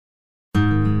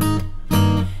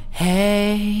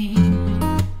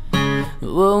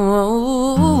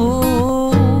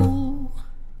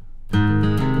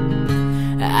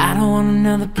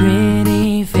another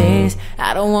pretty face.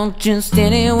 I don't want just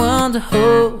anyone to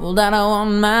hold. I don't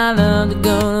want my love to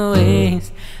go to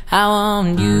waste. I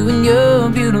want you and your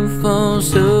beautiful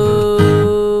soul,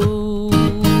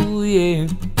 yeah.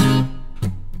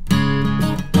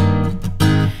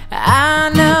 I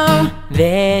know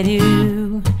that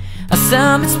you are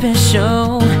something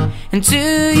special, and to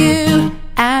you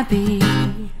I'd be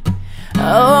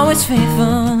always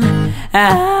faithful.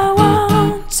 I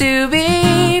want to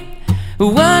be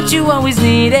what you always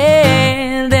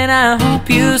needed, and I hope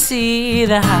you see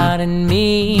the heart in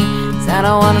me. 'Cause I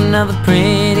don't want another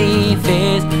pretty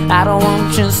face. I don't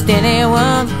want just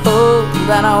anyone to hold.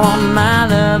 I don't want my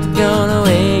love to go to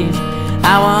waste.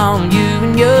 I want you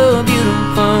and your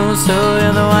beautiful soul.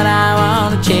 You're the one I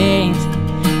wanna chase.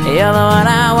 You're the one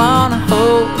I wanna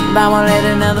hold. I won't let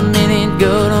another minute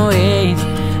go to waste.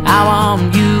 I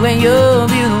want you and your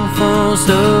beautiful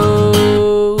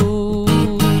soul,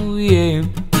 yeah.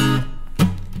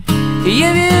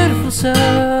 Your beautiful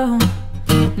soul,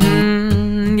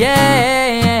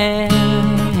 yeah,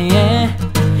 yeah.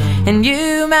 And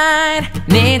you might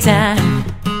need time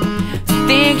to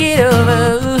think it over,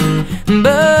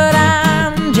 but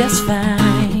I'm just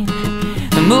fine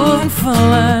moving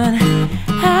forward.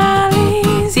 I'll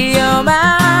ease your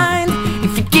mind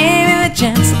if you give me the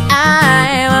chance.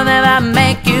 I will never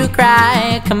make you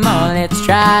cry. Come on, let's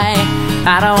try.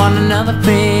 I don't want another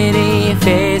pretty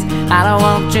face. I don't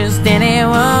want just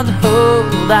anyone to hold.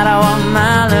 I don't want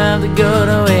my love to go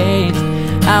to waste.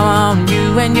 I want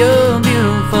you and your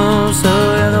beautiful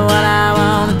soul. You're the one I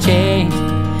wanna chase.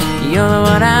 You're the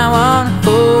one I wanna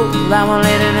hold. I won't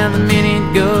let another minute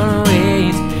go to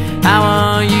waste. I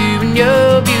want you and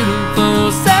your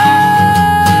beautiful soul.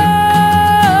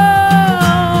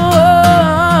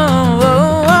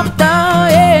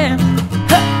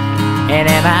 And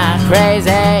am I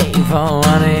crazy for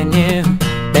wanting you?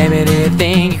 Baby, do you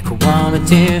think you could want me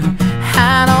too?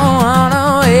 I don't wanna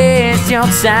waste your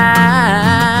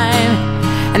time.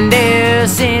 And do you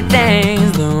see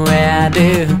things the way I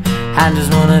do? I just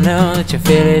wanna know that you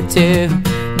feel it too.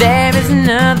 There is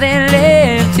nothing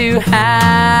left to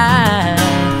hide.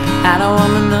 I don't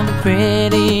want another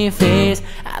pretty face.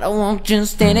 I don't want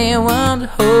just anyone to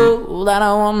hold. I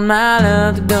don't want my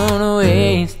love to go to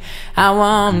waste. I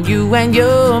want you and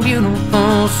your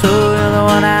beautiful soul. You're the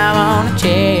one I wanna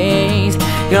chase.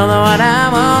 You're the one I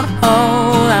wanna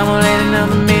hold. I won't let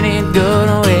another